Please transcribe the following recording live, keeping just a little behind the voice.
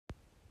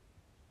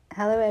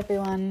Hello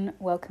everyone,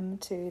 welcome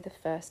to the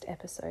first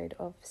episode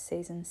of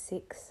season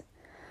 6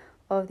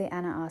 of the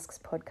Anna Asks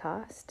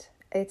podcast.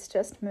 It's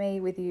just me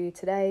with you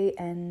today,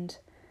 and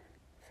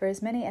for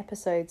as many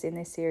episodes in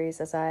this series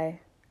as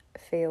I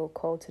feel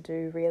called to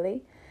do,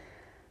 really.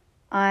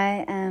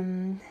 I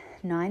am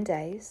 9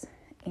 days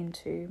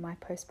into my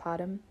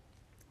postpartum,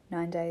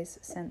 9 days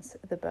since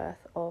the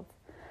birth of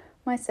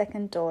my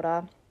second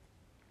daughter,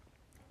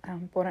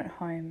 born at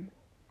home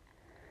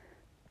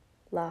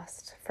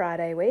last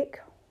Friday week.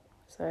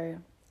 So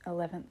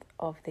 11th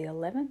of the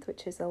 11th,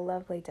 which is a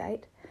lovely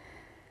date.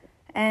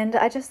 And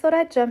I just thought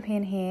I'd jump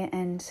in here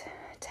and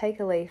take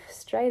a leaf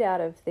straight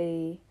out of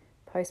the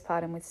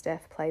Postpartum with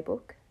Steph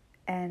playbook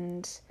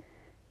and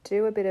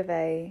do a bit of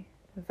a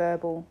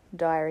verbal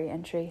diary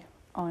entry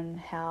on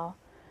how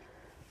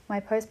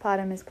my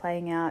postpartum is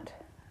playing out,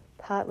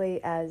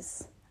 partly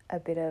as a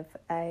bit of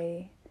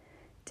a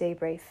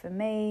debrief for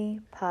me,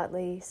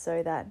 partly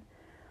so that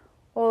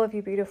all of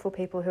you beautiful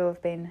people who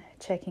have been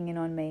checking in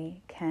on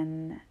me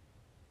can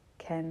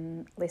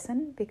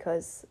listen,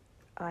 because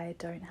I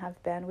don't have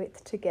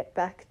bandwidth to get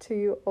back to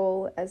you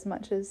all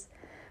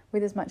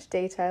with as much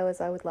detail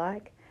as I would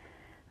like.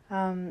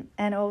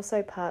 And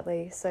also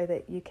partly so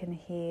that you can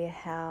hear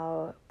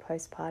how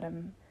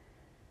postpartum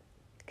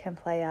can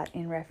play out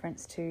in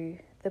reference to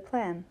the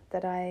plan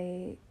that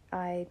I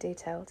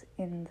detailed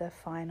in the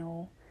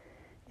final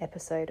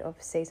episode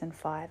of season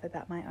 5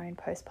 about my own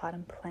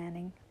postpartum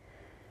planning.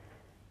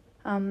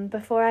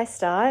 Before I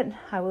start,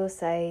 I will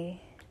say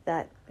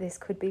that this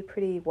could be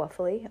pretty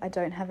waffly. I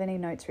don't have any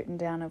notes written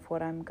down of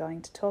what I'm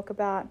going to talk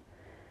about.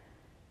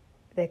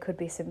 There could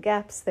be some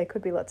gaps, there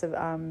could be lots of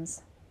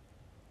ums,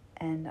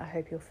 and I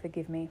hope you'll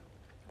forgive me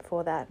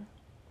for that.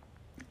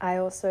 I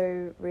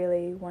also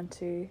really want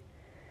to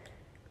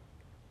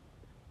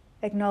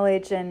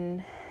acknowledge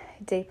and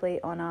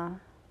deeply honour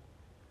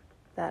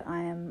that I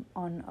am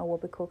on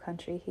Awabakal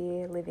country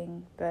here,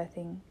 living,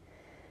 birthing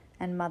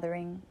and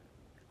mothering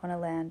on a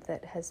land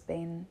that has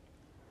been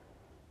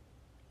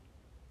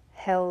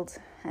held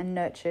and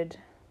nurtured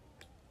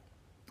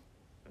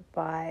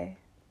by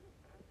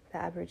the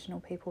Aboriginal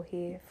people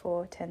here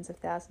for tens of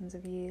thousands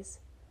of years,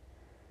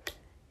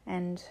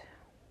 and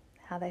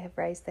how they have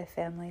raised their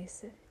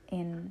families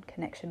in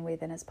connection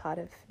with and as part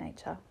of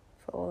nature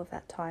for all of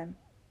that time.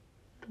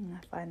 And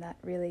I find that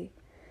really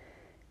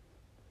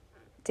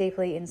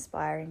deeply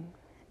inspiring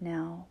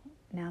now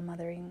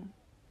mothering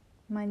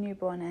my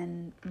newborn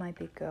and my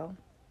big girl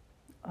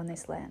on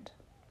this land.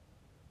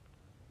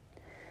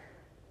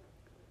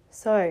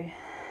 So,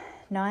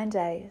 9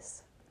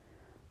 days.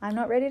 I'm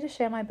not ready to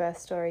share my birth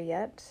story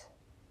yet,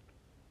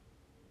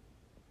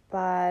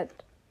 but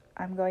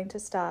I'm going to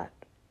start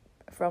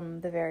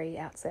from the very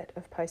outset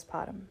of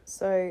postpartum.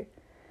 So,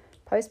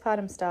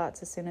 postpartum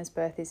starts as soon as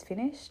birth is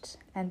finished,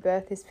 and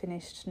birth is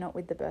finished not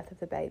with the birth of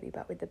the baby,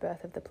 but with the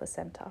birth of the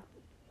placenta.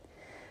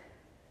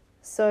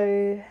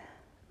 So,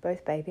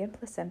 both baby and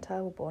placenta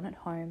were born at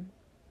home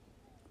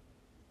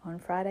on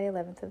Friday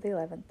 11th of the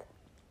 11th.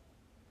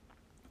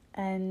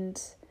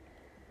 And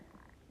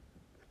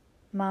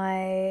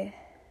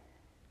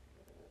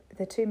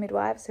the two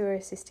midwives who were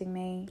assisting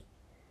me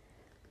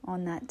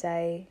on that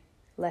day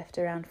left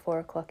around 4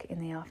 o'clock in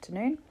the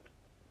afternoon.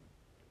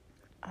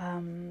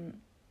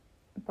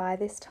 By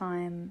this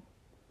time,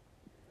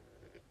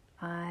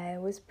 I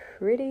was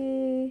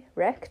pretty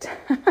wrecked.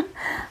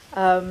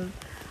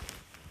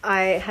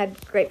 I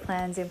had great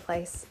plans in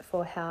place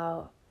for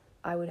how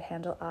I would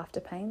handle after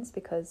pains,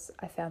 because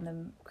I found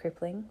them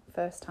crippling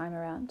first time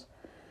around,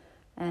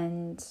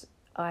 and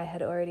I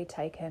had already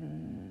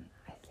taken,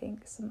 I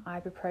think, some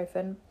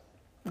ibuprofen.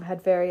 I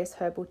had various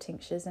herbal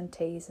tinctures and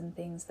teas and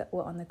things that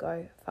were on the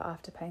go for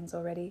after pains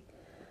already.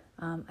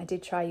 I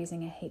did try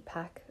using a heat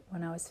pack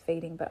when I was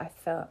feeding, but I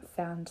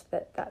found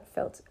that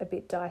felt a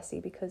bit dicey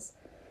because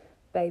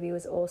baby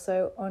was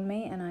also on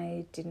me, and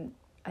I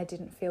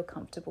didn't feel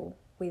comfortable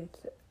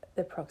with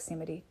the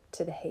proximity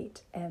to the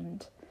heat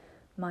and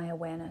my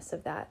awareness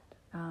of that.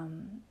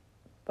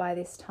 By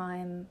this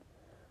time,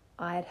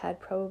 I had had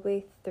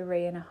probably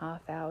 3.5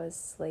 hours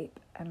sleep,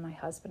 and my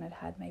husband had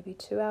had maybe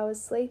 2 hours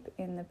sleep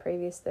in the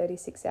previous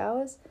 36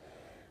 hours.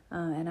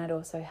 And I'd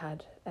also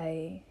had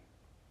a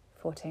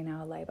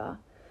 14-hour labour.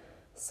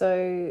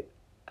 So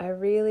I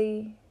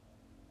really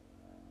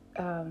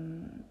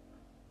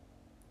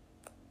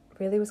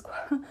was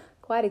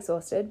quite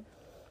exhausted.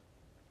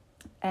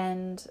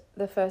 And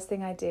the first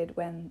thing I did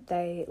when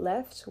they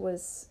left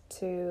was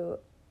to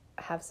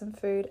have some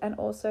food and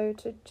also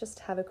to just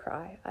have a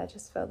cry. I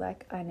just felt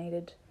like I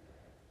needed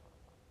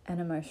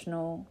an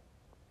emotional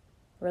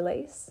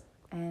release,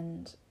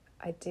 and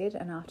I did.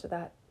 And after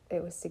that,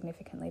 it was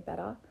significantly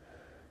better.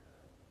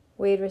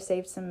 We had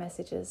received some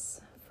messages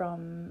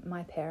from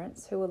my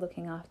parents, who were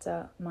looking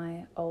after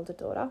my older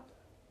daughter,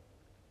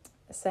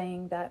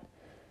 saying that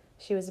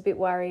she was a bit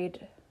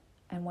worried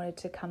and wanted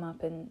to come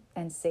up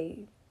and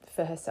see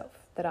for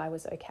herself that I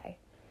was okay.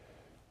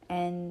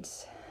 And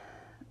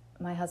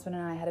my husband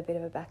and I had a bit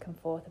of a back and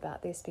forth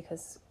about this,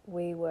 because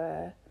we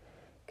were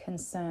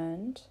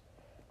concerned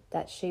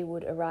that she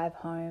would arrive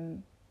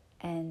home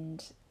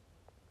and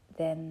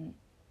then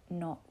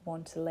not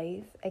want to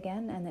leave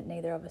again, and that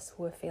neither of us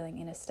were feeling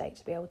in a state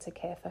to be able to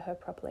care for her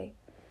properly.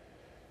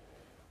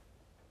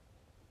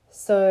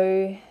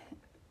 So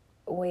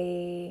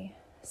we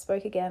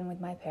spoke again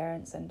with my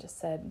parents and just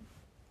said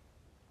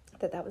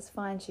that was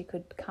fine. She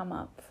could come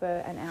up for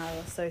an hour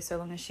or so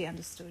long as she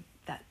understood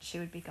that she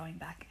would be going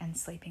back and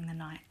sleeping the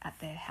night at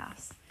their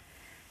house.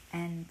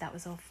 And that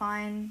was all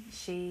fine.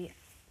 She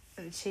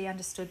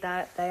understood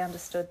that. They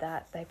understood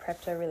that. They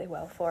prepped her really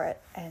well for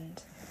it.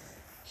 And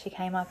she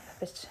came up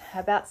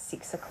about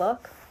 6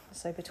 o'clock.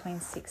 So between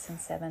 6 and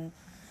 7,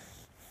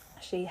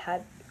 she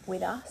had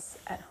with us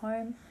at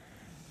home.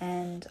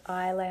 And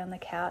I lay on the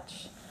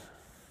couch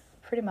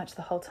pretty much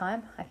the whole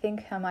time. I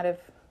think I might have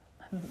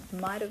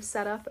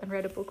sat up and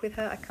read a book with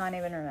her. I can't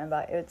even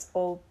remember. It's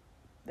all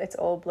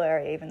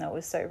blurry, even though it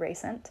was so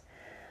recent.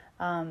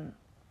 I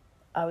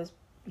was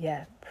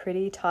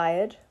pretty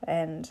tired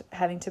and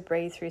having to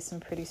breathe through some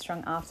pretty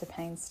strong after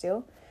pain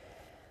still.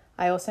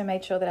 I also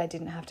made sure that I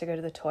didn't have to go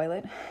to the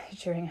toilet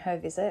during her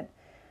visit.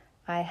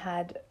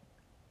 I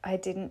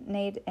didn't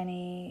need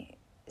any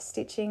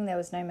stitching. There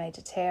was no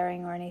major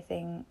tearing or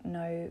anything,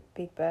 no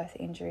big birth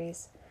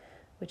injuries,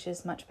 which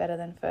is much better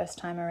than first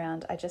time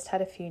around. I just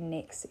had a few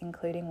nicks,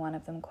 including one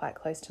of them quite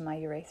close to my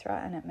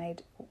urethra, and it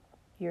made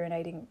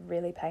urinating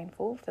really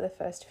painful for the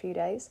first few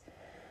days.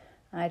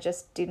 And I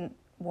just didn't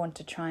want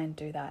to try and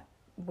do that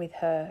with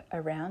her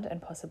around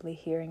and possibly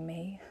hearing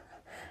me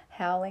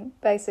howling,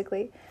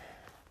 basically.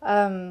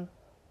 Made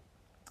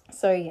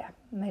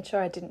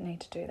sure I didn't need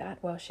to do that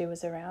while she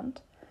was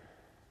around,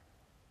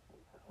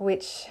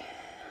 which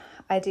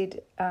I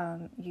did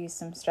use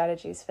some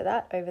strategies for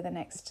that over the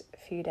next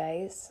few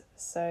days.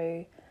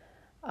 So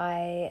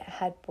I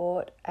had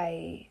bought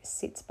a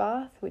sitz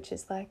bath, which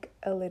is like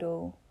a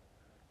little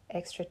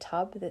extra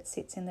tub that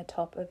sits in the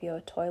top of your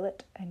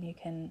toilet, and you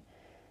can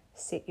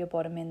sit your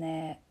bottom in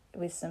there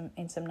with some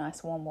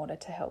nice warm water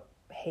to help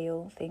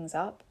heal things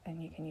up,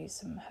 and you can use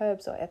some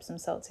herbs or Epsom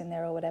salts in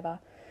there or whatever.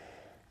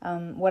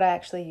 What I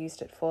actually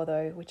used it for,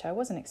 though, which I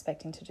wasn't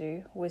expecting to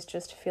do, was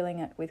just filling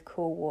it with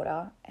cool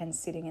water and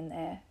sitting in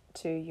there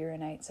to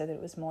urinate so that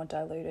it was more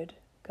diluted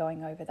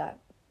going over that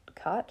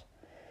cut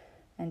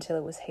until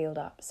it was healed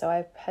up. So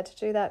I had to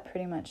do that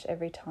pretty much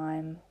every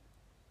time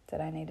that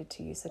I needed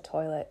to use the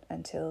toilet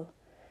until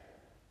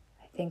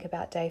I think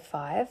about day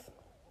 5.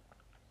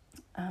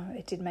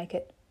 It did make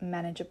it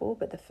manageable,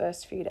 but the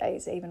first few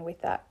days, even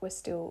with that, were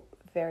still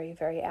very,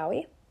 very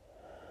owie.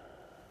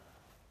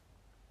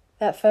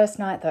 That first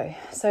night, though,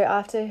 so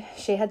after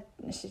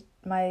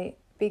my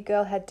big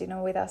girl had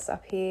dinner with us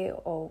up here,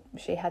 or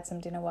she had some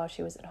dinner while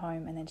she was at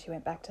home, and then she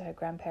went back to her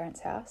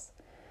grandparents' house.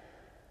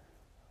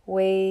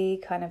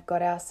 We kind of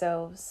got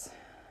ourselves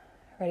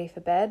ready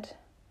for bed.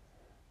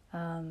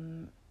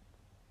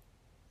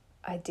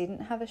 I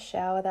didn't have a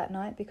shower that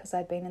night because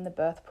I'd been in the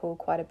birth pool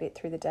quite a bit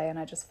through the day and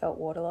I just felt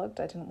waterlogged.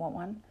 I didn't want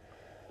one.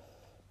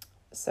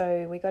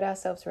 So we got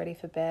ourselves ready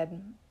for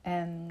bed,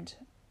 and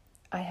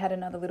I had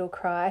another little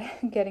cry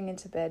getting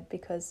into bed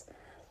because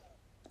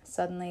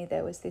suddenly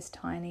there was this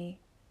tiny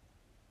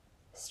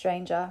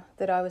stranger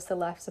that I was the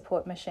life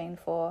support machine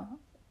for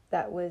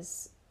that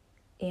was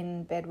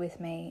in bed with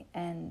me,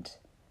 and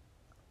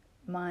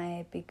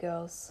my big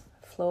girl's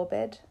floor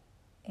bed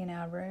in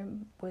our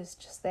room was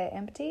just there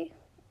empty,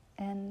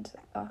 and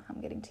I'm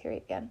getting teary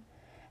again,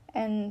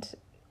 and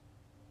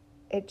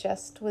it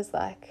just was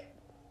like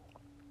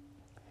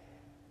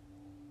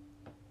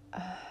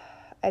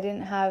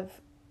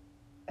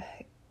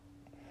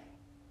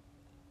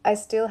I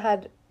still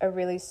had a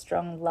really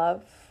strong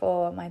love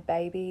for my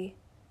baby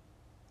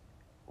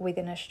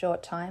within a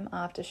short time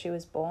after she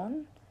was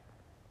born,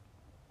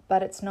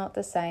 but it's not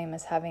the same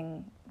as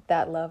having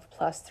that love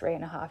plus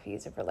 3.5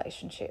 years of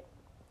relationship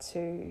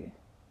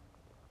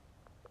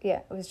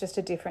it was just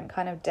a different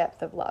kind of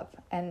depth of love.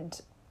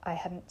 And I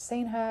hadn't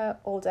seen her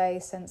all day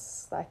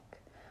since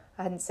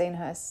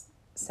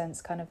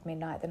since kind of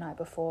midnight the night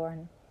before,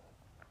 and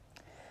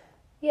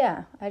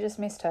I just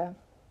missed her.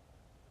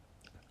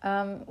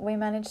 We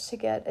managed to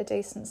get a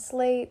decent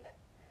sleep,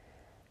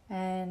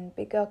 and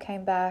big girl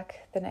came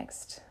back the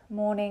next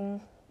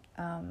morning.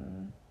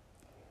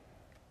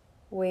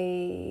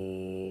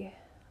 We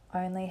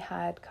only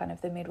had kind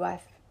of the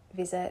midwife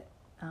visit.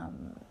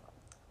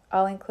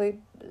 I'll include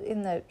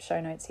in the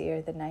show notes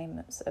here the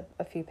names of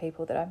a few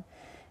people that I'm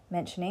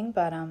mentioning,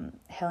 but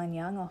Helen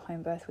Young, or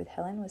Home Birth with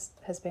Helen,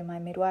 has been my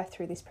midwife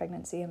through this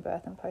pregnancy and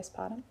birth and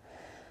postpartum.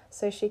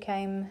 So she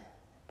came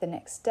the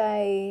next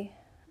day.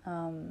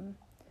 My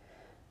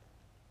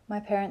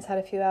parents had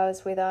a few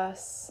hours with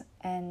us,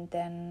 and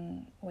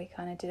then we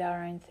kind of did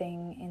our own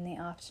thing in the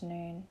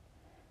afternoon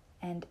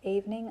and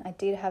evening. I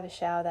did have a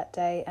shower that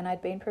day, and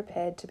I'd been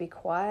prepared to be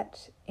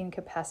quite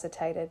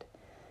incapacitated.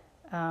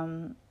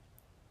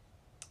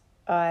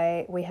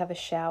 We have a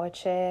shower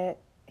chair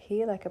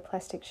here, like a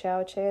plastic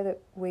shower chair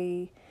that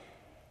we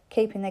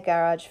keep in the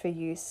garage for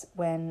use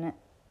when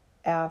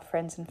our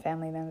friends and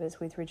family members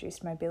with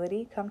reduced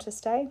mobility come to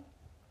stay.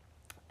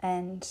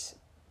 And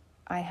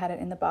I had it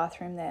in the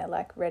bathroom there,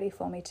 like ready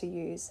for me to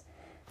use,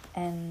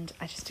 and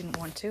I just didn't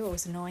want to. It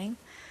was annoying.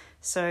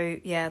 So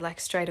yeah, like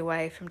straight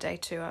away from day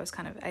 2, I was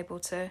kind of able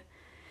to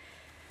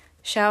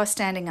shower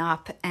standing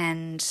up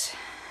and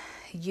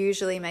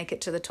usually make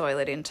it to the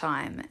toilet in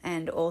time,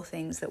 and all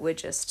things that were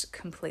just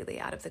completely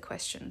out of the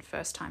question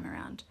first time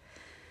around.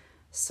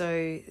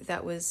 So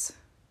that was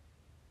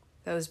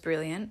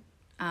brilliant.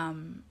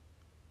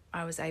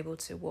 I was able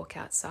to walk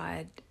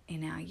outside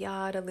in our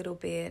yard a little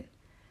bit,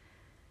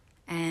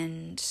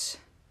 and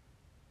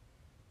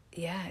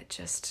yeah,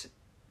 just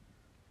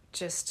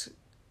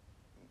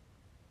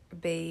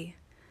be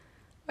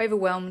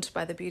overwhelmed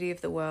by the beauty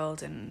of the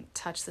world and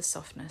touch the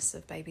softness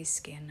of baby's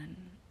skin and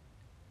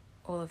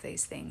all of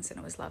these things, and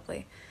it was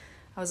lovely.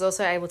 I was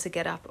also able to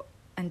get up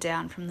and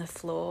down from the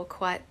floor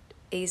quite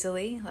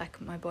easily, like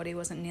my body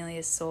wasn't nearly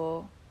as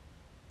sore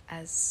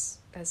as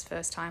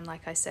first time,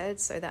 like I said,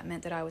 so that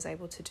meant that I was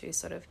able to do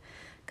sort of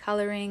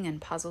colouring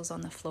and puzzles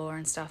on the floor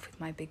and stuff with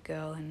my big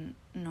girl and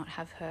not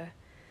have her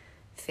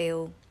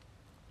feel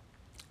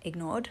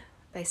ignored,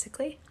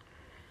 basically.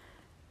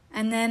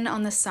 And then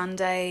on the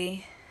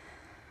Sunday,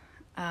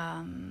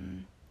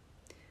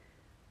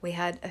 we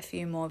had a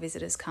few more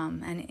visitors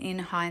come, and in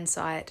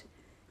hindsight,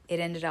 it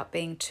ended up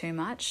being too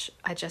much.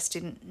 I just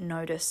didn't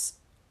notice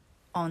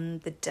on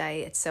the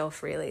day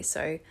itself, really.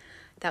 So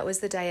that was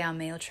the day our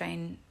meal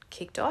train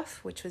kicked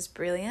off, which was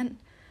brilliant.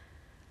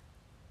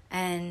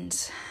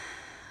 And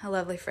a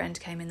lovely friend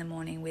came in the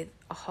morning with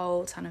a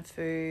whole ton of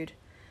food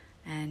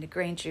and a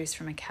green juice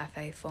from a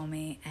cafe for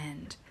me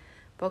and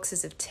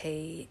boxes of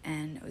tea,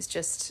 and it was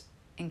just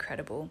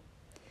incredible.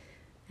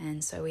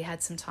 And so we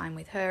had some time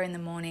with her in the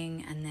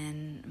morning, and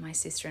then my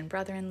sister and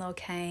brother-in-law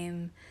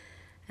came,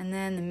 and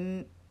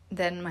then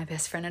my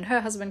best friend and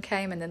her husband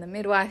came, and then the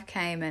midwife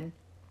came, and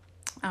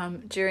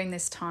during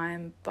this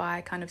time,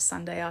 by kind of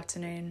Sunday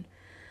afternoon,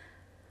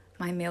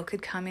 my milk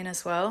had come in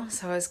as well,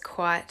 so I was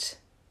quite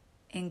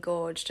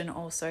engorged and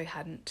also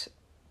hadn't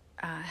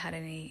had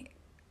any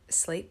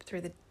sleep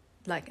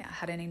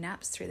had any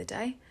naps through the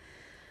day.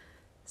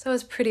 So I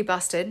was pretty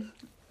busted.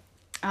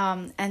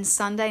 And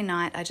Sunday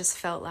night, I just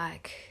felt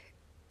like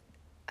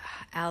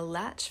our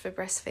latch for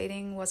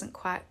breastfeeding wasn't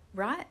quite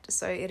right.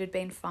 So it had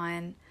been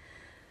fine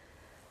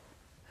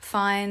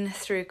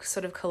through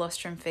sort of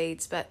colostrum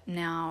feeds, but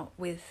now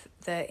with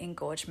the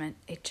engorgement,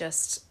 it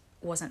just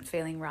wasn't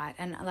feeling right.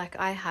 And like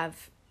I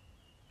have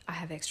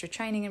extra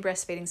training in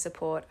breastfeeding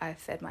support. I've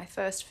fed my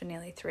first for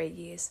nearly 3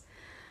 years.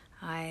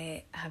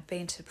 I have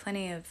been to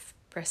plenty of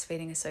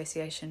breastfeeding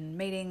association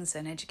meetings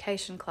and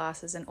education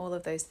classes and all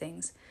of those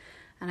things.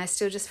 And I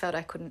still just felt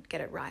I couldn't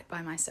get it right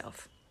by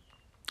myself.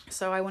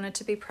 So I wanted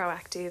to be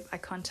proactive. I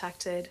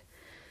contacted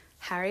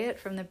Harriet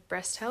from the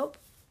Breast Help,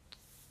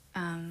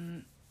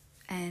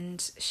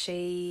 and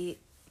she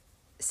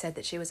said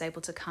that she was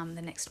able to come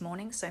the next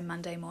morning, so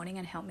Monday morning,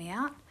 and help me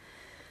out,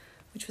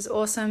 which was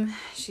awesome.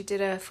 She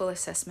did a full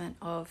assessment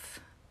of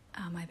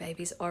my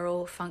baby's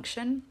oral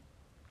function,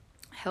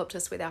 helped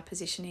us with our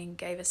positioning,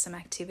 gave us some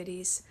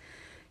activities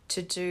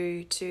to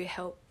do to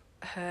help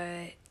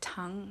her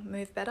tongue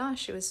move better.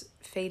 She was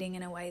feeding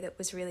in a way that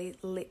was really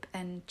lip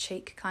and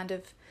cheek kind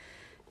of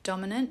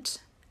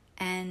dominant,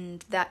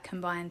 and that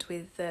combined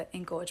with the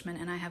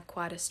engorgement, and I have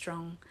quite a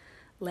strong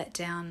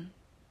letdown.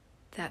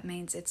 That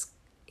means it's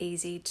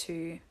easy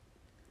to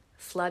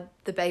flood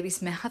the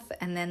baby's mouth,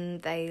 and then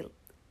they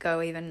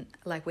go even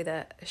like with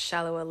a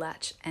shallower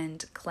latch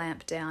and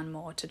clamp down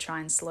more to try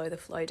and slow the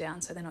flow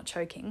down so they're not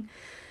choking.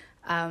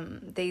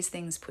 These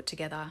things put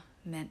together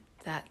meant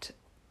that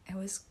it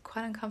was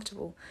quite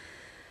uncomfortable.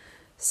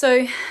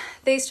 So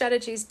these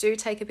strategies do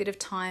take a bit of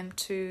time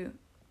to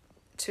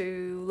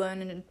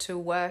learn and to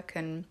work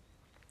and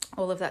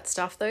all of that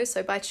stuff though.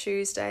 So by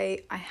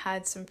Tuesday, I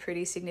had some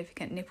pretty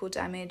significant nipple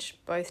damage.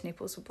 Both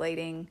nipples were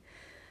bleeding.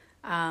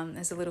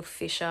 There's a little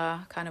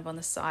fissure kind of on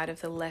the side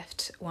of the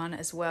left one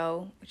as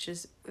well, which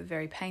is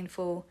very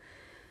painful.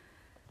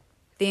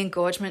 The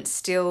engorgement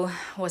still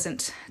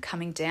wasn't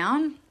coming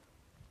down.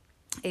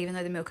 Even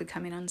though the milk had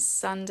come in on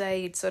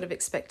Sunday, you'd sort of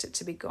expect it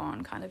to be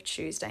gone kind of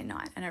Tuesday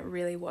night, and it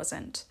really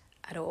wasn't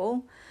at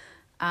all.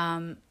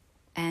 And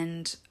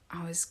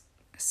I was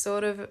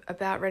sort of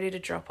about ready to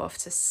drop off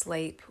to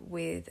sleep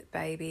with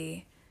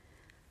baby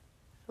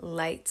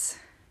late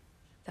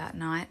that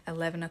night,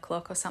 11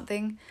 o'clock or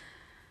something.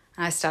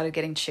 And I started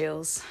getting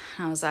chills.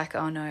 I was like,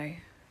 oh no,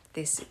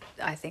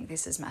 I think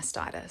this is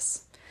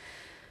mastitis.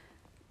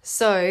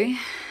 So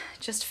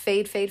just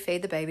feed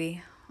the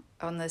baby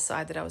on the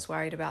side that I was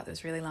worried about that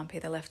was really lumpy,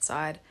 the left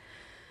side.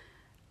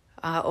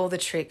 All the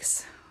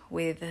tricks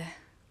with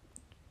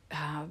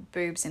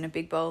boobs in a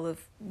big bowl of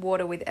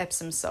water with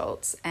Epsom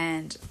salts,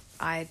 and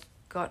I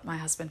got my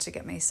husband to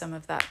get me some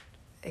of that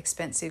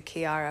expensive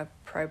Kiara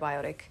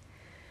probiotic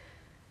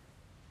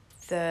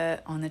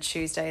on the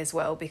Tuesday as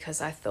well,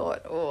 because I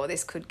thought, oh,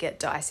 this could get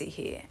dicey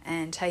here,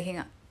 and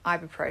taking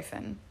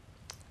ibuprofen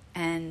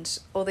and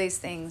all these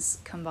things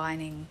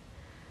combining,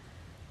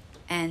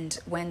 and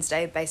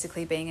Wednesday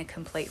basically being a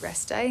complete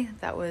rest day.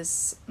 That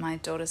was my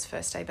daughter's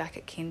first day back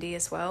at kindy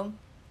as well.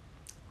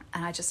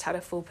 and I just had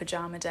a full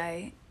pajama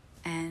day.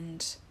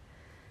 And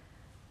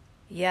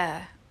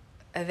yeah,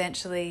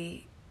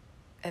 eventually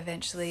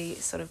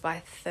sort of by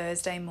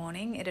Thursday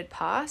morning it had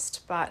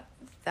passed, but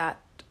that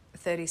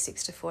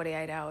 36 to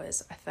 48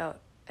 hours I felt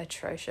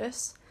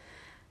atrocious,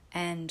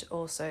 and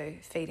also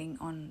feeding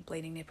on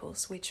bleeding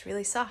nipples, which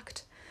really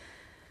sucked.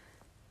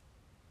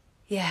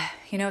 Yeah,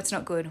 it's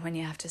not good when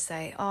you have to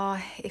say,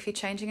 oh, if you're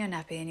changing her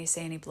nappy and you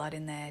see any blood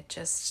in there,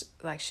 just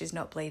like she's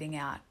not bleeding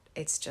out,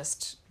 it's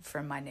just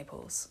from my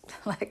nipples.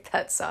 Like,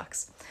 that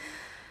sucks.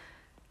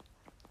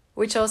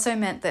 Which also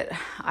meant that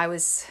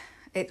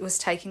it was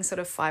taking sort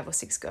of 5 or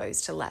 6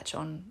 goes to latch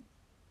on,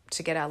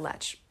 to get our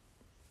latch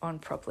on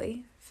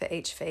properly for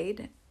each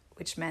feed,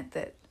 which meant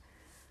that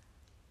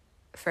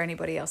for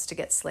anybody else to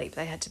get sleep,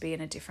 they had to be in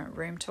a different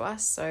room to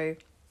us. So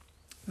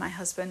my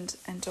husband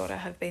and daughter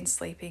have been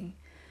sleeping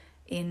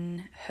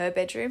in her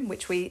bedroom,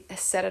 which we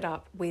set it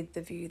up with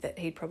the view that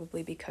he'd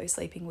probably be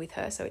co-sleeping with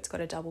her. So it's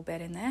got a double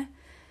bed in there.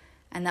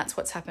 And that's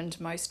what's happened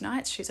most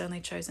nights. She's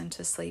only chosen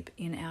to sleep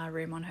in our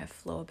room on her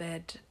floor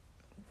bed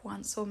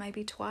once or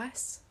maybe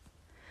twice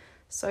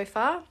so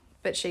far.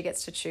 But she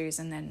gets to choose,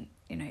 and then,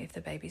 if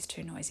the baby's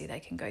too noisy, they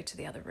can go to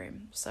the other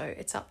room. So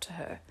it's up to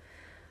her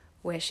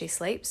where she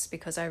sleeps,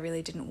 because I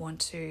really didn't want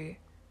to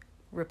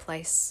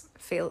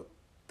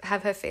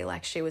have her feel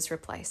like she was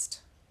replaced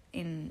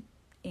in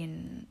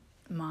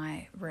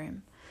my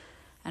room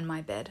and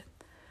my bed,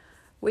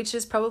 which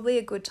is probably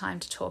a good time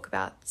to talk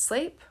about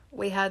sleep.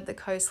 We had the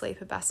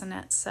co-sleeper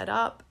bassinet set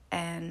up,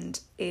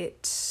 and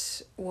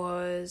it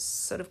was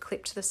sort of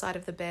clipped to the side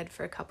of the bed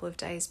for a couple of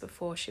days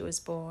before she was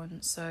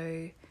born,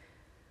 so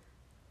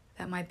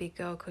that my big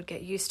girl could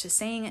get used to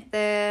seeing it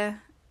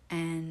there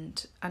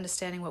and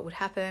understanding what would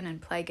happen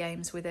and play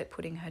games with it,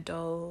 putting her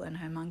doll and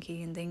her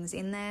monkey and things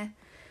in there.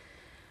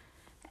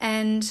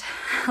 And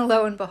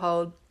lo and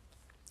behold,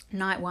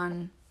 night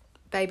 1,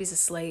 baby's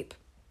asleep,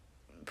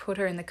 put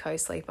her in the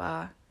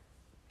co-sleeper.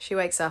 She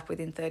wakes up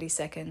within 30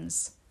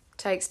 seconds,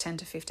 takes 10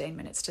 to 15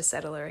 minutes to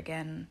settle her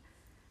again.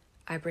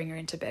 I bring her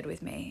into bed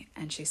with me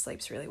and she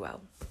sleeps really well.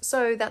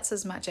 So that's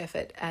as much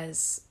effort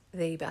as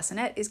the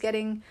bassinet is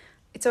getting.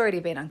 It's already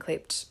been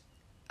unclipped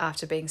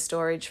after being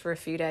storage for a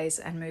few days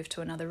and moved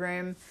to another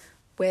room.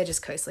 We're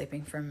just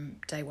co-sleeping from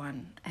day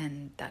 1,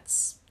 and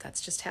that's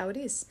just how it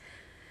is.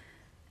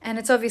 And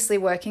it's obviously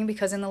working,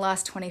 because in the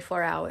last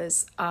 24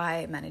 hours,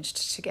 I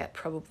managed to get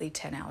probably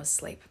 10 hours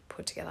sleep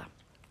put together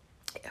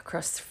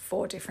across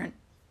 4 different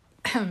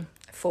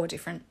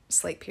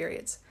sleep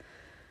periods.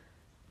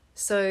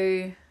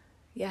 So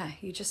yeah,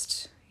 you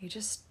just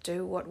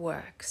do what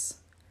works.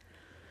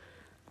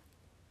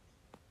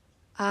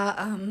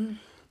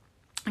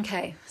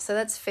 Okay, so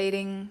that's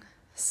feeding,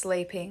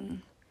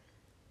 sleeping.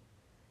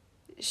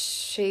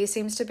 She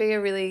seems to be a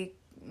really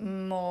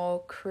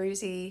more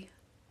cruisy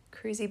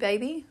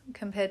baby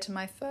compared to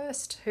my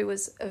first, who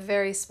was a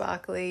very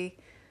sparkly.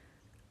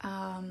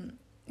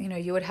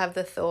 You would have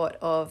the thought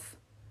of,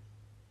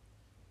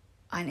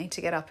 I need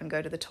to get up and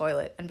go to the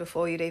toilet, and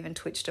before you'd even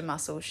twitched a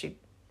muscle, she'd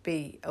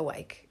be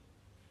awake,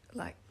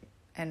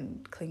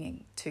 and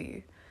clinging to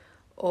you.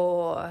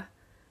 Or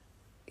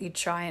you'd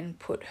try and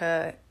put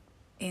her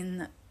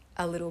in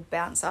a little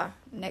bouncer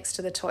next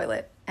to the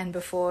toilet, and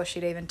before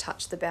she'd even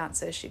touch the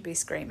bouncer, she'd be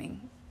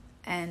screaming.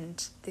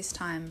 And this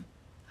time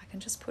I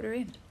can just put her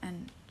in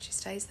and she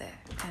stays there,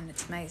 and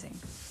it's amazing.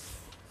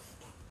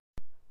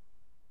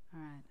 All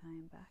right, I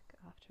am back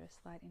after a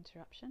slight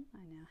interruption.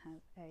 I now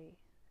have a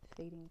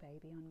feeding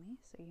baby on me,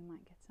 so you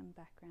might get some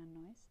background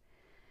noise.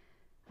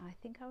 I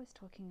think I was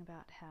talking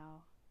about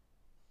how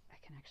I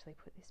can actually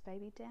put this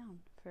baby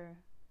down for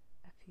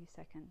a few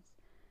seconds,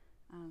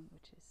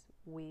 which is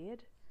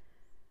weird.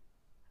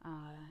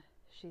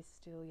 She's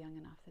still young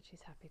enough that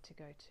she's happy to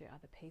go to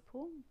other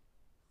people,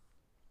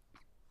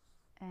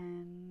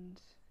 and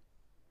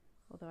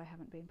although I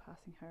haven't been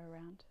passing her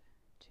around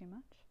too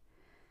much.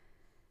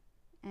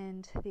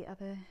 And the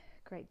other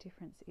great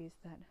difference is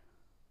that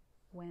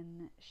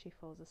when she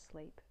falls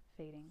asleep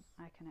feeding,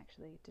 I can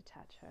actually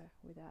detach her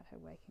without her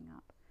waking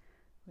up,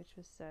 which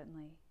was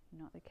certainly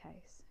not the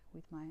case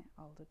with my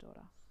older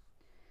daughter.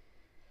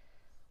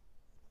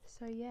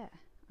 So yeah,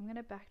 I'm going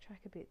to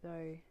backtrack a bit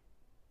though,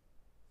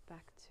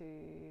 back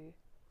to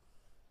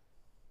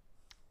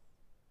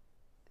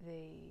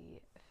the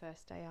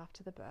first day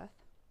after the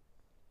birth.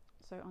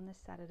 So on the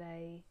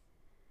Saturday,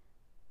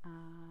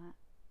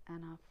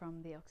 Anna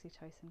from the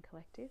Oxytocin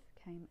Collective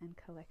came and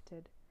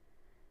collected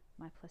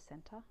my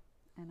placenta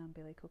and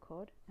umbilical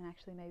cord. And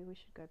actually, maybe we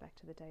should go back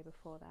to the day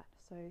before that.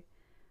 So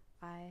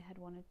I had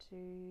wanted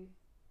to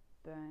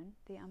burn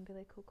the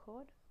umbilical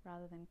cord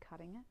rather than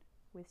cutting it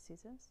with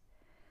scissors.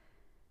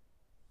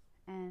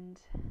 And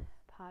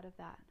part of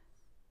that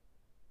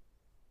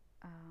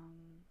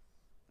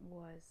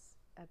was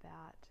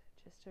about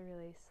just a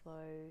really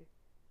slow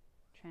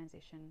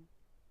transition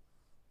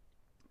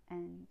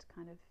and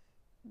kind of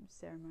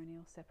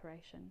ceremonial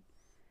separation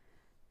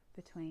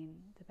between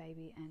the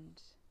baby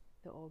and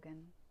the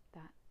organ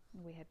that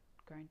we had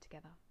grown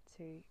together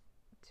to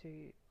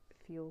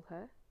fuel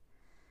her.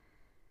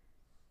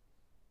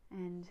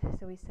 And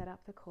so we set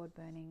up the cord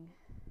burning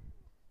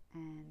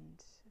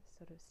and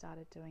sort of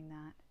started doing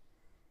that,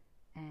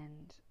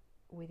 and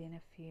within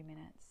a few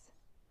minutes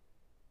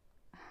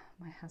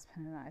my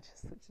husband and I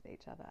just looked at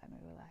each other and we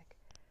were like,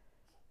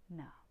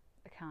 no,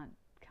 I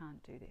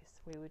can't do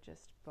this. We were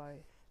just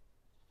both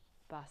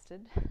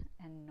busted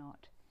and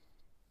not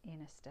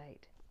in a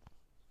state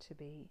to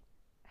be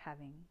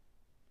having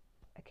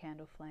a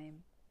candle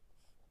flame,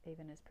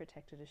 even as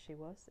protected as she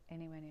was,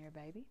 anywhere near a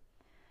baby.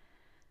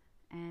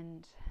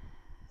 And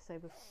so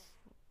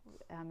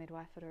our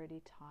midwife had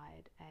already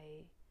tied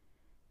a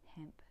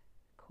hemp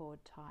cord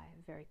tie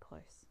very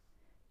close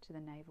to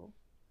the navel,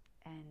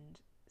 and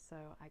so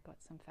I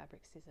got some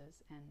fabric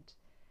scissors and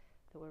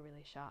that were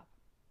really sharp,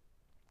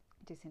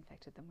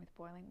 disinfected them with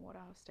boiling water,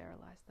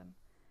 sterilized them,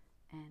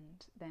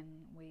 and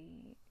then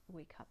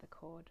we cut the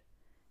cord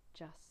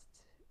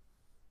just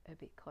a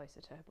bit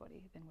closer to her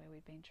body than where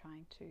we'd been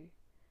trying to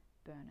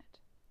burn it.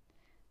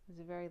 It was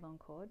a very long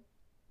cord,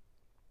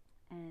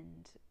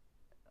 and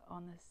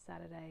on the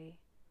Saturday,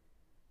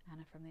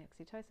 Anna from the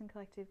Oxytocin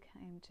Collective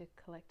came to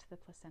collect the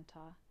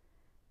placenta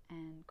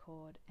and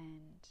cord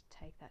and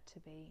take that to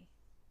be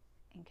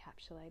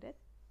encapsulated.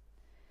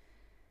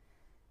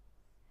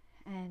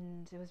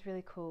 And it was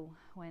really cool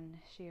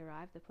when she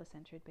arrived. The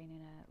placenta had been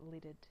in a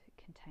lidded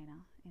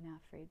container in our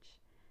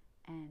fridge,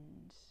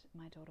 and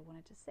my daughter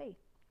wanted to see.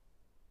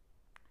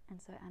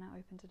 And so Anna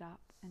opened it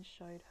up and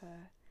showed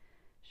her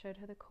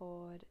the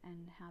cord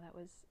and how that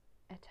was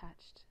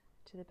attached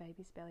to the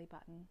baby's belly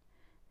button,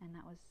 and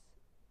how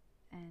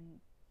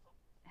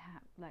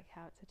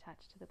it's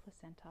attached to the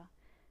placenta,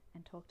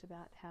 and talked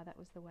about how that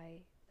was the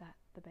way that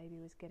the baby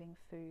was getting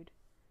food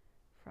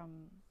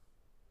from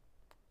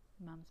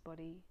mum's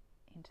body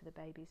into the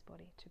baby's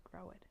body to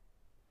grow it.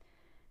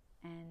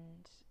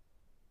 And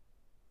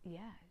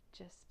yeah,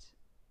 just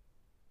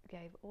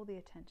gave all the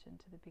attention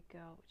to the big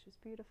girl, which was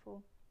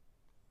beautiful.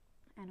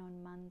 And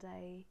on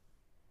Monday,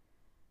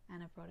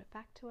 Anna brought it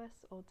back to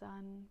us, all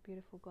done,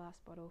 beautiful glass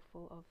bottle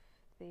full of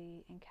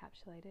the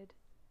encapsulated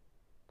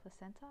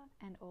placenta,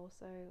 and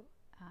also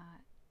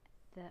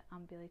the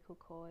umbilical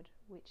cord,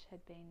 which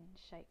had been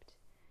shaped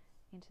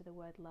into the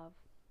word love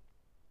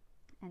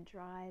and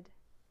dried,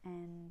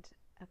 and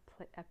a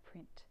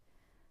print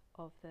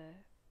of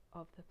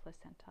the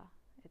placenta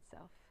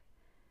itself.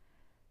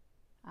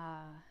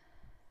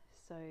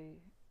 So,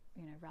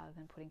 rather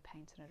than putting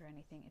paint on it or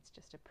anything, it's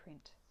just a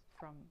print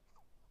from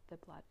the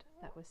blood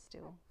that was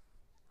still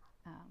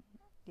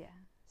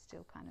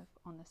kind of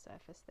on the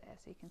surface there,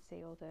 so you can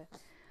see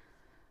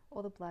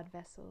all the blood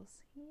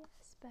vessels.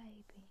 Yes,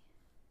 baby.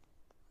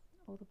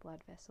 All the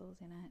blood vessels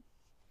in it.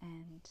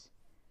 And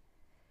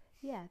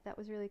yeah, that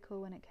was really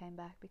cool when it came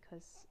back,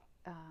 because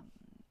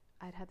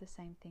I'd had the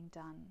same thing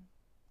done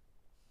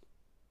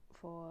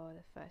for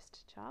the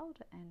first child,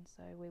 and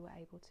so we were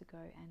able to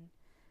go and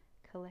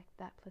collect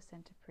that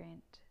placenta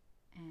print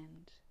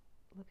and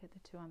look at the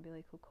two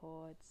umbilical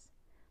cords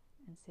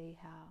and see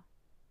how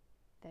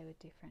they were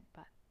different,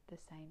 but the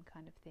same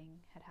kind of thing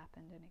had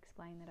happened, and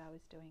explain that I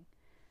was doing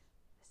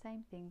the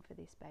same thing for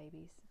this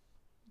baby's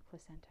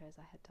placenta as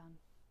I had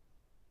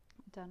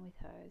done with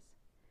hers,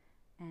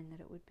 and that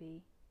it would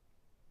be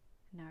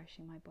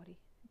nourishing my body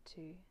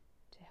to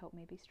help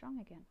me be strong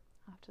again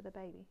after the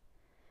baby.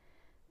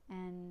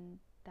 And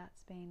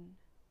that's been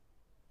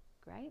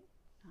great.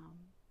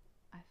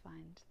 I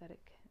find that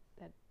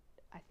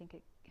I think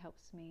it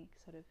helps me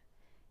sort of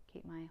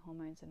keep my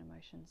hormones and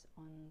emotions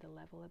on the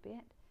level a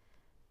bit,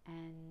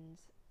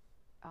 and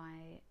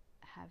I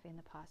have in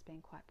the past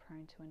been quite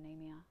prone to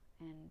anemia,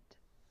 and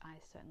I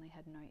certainly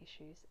had no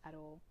issues at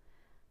all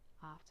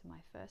after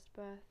my first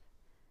birth,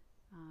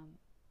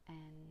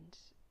 and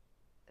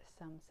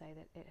some say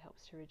that it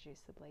helps to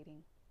reduce the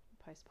bleeding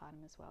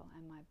postpartum as well,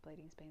 and my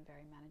bleeding's been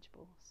very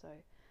manageable, so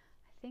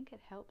I think it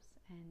helps,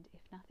 and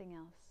if nothing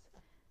else,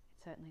 it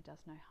certainly does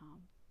no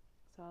harm.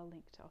 So I'll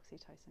link to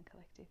Oxytocin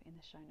Collective in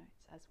the show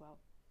notes as well.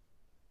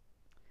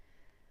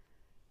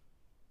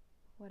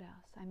 What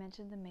else? I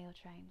mentioned the meal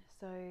train.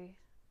 So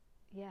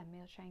yeah,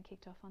 meal train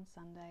kicked off on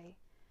Sunday.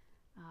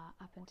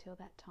 Up until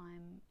that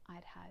time,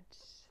 I'd had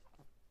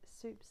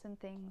soups and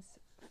things,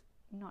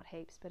 not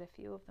heaps, but a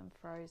few of them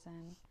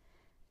frozen,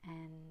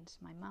 and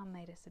my mum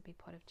made us a big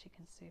pot of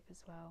chicken soup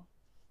as well.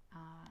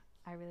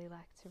 I really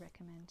like to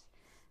recommend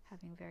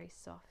having very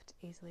soft,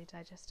 easily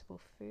digestible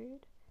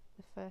food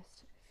the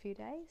first few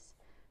days,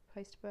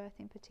 post-birth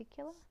in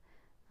particular,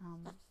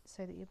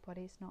 so that your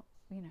body's not,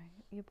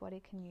 your body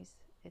can use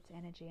its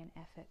energy and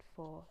effort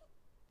for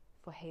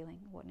healing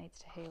what needs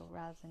to heal,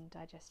 rather than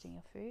digesting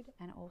your food.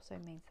 And it also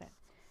means that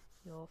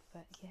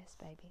yes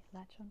baby,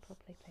 latch on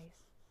properly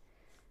please,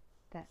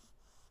 that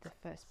the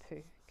first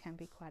poo can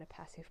be quite a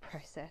passive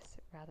process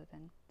rather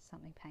than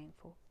something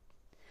painful.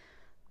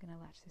 I'm going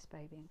to latch this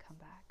baby and come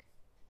back.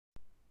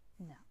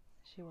 No,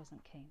 she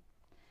wasn't keen.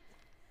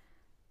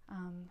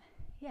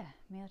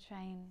 Meal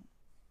train.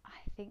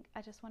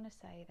 I just want to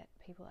say that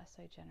people are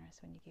so generous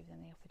when you give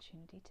them the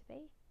opportunity to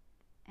be,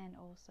 and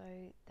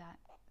also that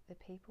the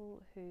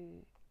people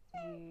who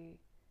you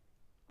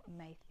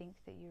may think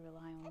that you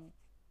rely on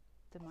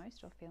the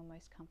most or feel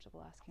most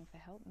comfortable asking for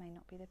help may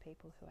not be the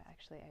people who are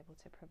actually able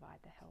to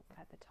provide the help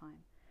at the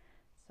time.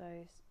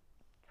 So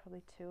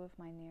probably two of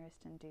my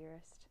nearest and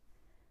dearest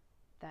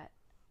that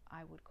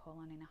I would call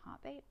on in a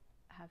heartbeat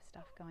have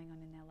stuff going on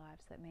in their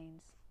lives that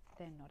means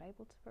they're not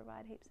able to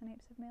provide heaps and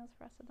heaps of meals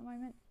for us at the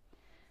moment.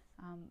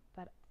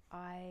 But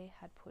I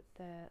had put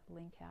the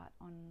link out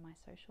on my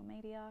social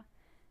media,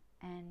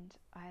 and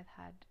I've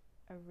had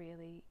a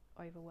really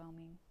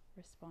overwhelming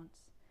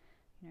response.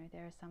 You know,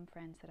 there are some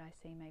friends that I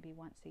see maybe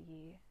once a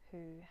year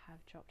who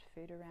have dropped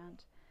food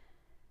around.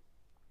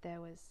 There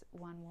was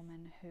one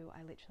woman who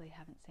I literally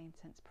haven't seen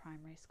since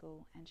primary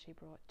school, and she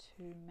brought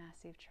 2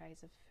 massive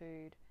trays of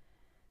food,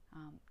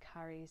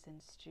 curries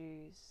and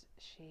stews.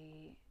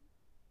 She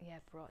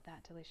brought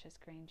that delicious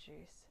green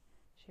juice.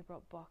 She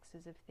brought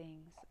boxes of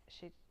things.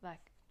 She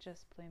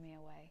just blew me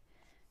away.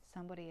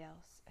 Somebody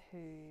else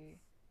who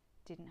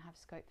didn't have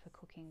scope for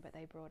cooking, but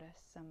they brought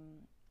us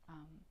some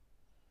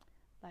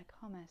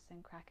hummus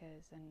and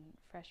crackers and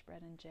fresh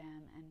bread and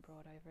jam, and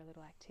brought over a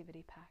little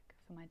activity pack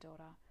for my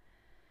daughter.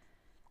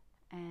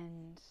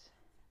 And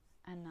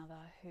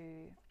another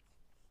who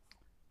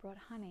brought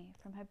honey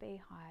from her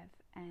beehive,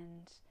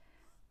 and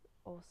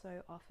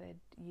also offered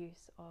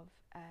use of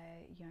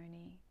a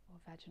yoni or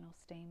vaginal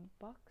steam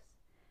box,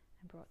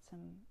 and brought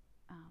some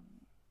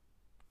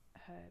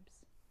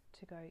herbs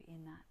to go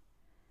in that,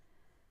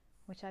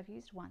 which I've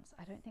used once.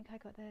 I don't think I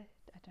got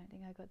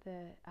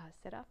the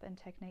setup and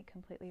technique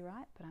completely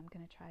right, but I'm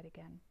going to try it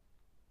again.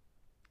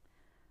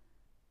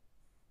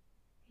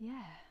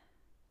 Yeah,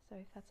 so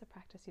if that's a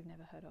practice you've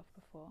never heard of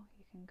before,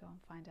 you can go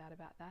and find out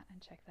about that and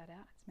check that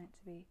out. It's meant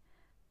to be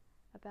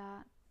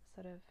about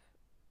sort of,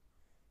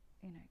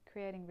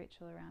 creating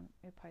ritual around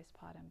your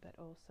postpartum, but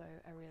also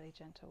a really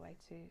gentle way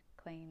to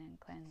clean and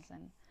cleanse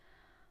and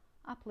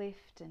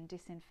uplift and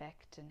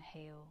disinfect and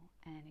heal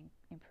and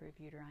improve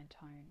uterine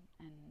tone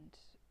and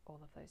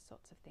all of those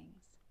sorts of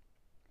things.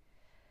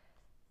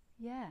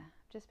 Yeah,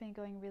 just been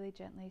going really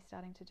gently,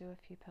 starting to do a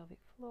few pelvic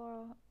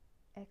floor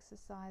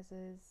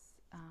exercises,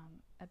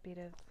 a bit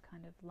of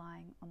kind of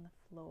lying on the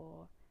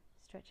floor,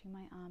 stretching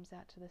my arms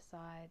out to the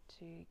side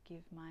to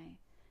give my,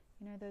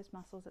 those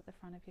muscles at the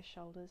front of your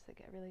shoulders that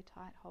get really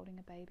tight holding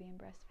a baby and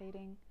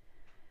breastfeeding,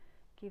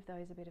 give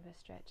those a bit of a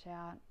stretch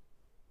out.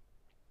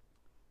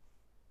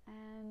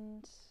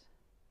 And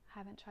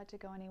haven't tried to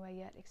go anywhere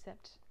yet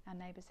except our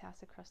neighbour's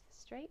house across the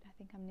street. I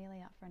think I'm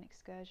nearly up for an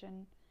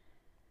excursion,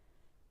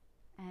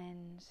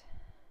 and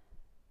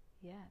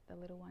the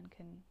little one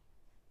can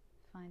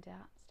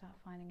start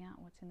finding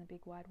out what's in the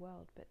big wide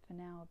world. But for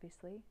now,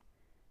 obviously,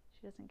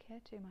 she doesn't care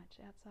too much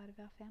outside of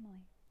our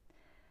family.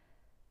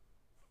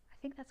 I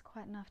think that's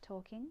quite enough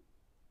talking.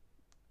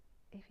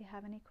 If you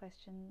have any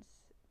questions,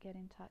 get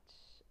in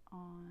touch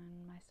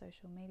on my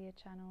social media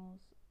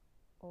channels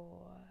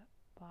or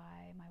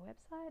by my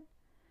website,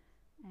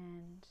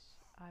 and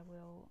I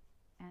will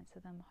answer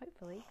them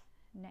hopefully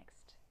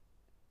next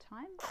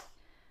time.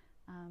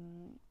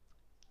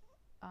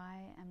 I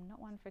am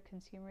not one for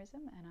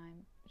consumerism, and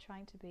I'm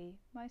trying to be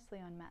mostly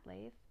on mat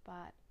leave,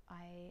 but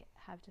I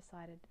have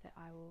decided that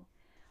I will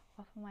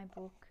offer my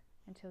book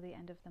until the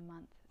end of the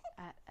month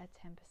at a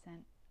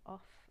 10%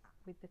 off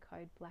with the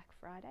code Black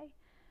Friday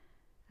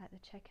at the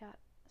checkout.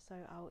 So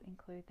I'll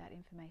include that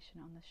information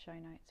on the show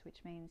notes,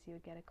 which means you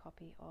would get a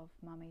copy of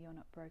Mummy You're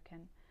Not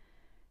Broken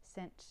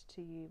sent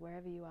to you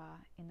wherever you are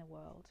in the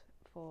world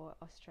for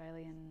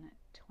Australian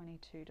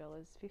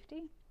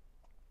 $22.50,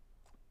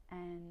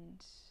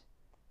 and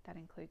that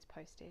includes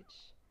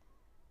postage.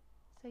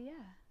 So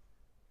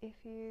if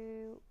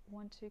you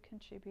want to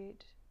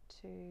contribute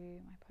to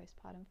my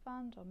postpartum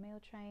fund or meal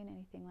train,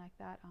 anything like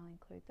that, I'll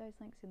include those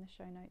links in the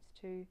show notes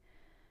too,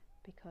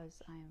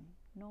 because I am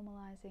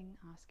normalizing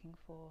asking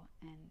for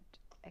and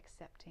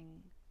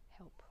accepting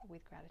help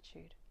with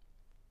gratitude.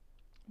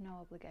 No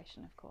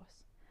obligation, of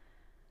course.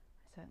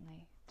 I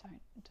certainly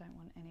don't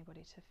want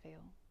anybody to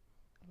feel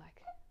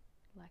like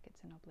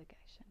it's an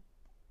obligation.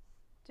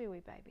 Do we,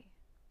 baby?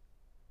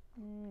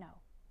 No.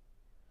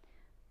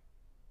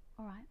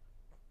 All right.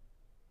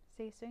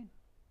 See you soon.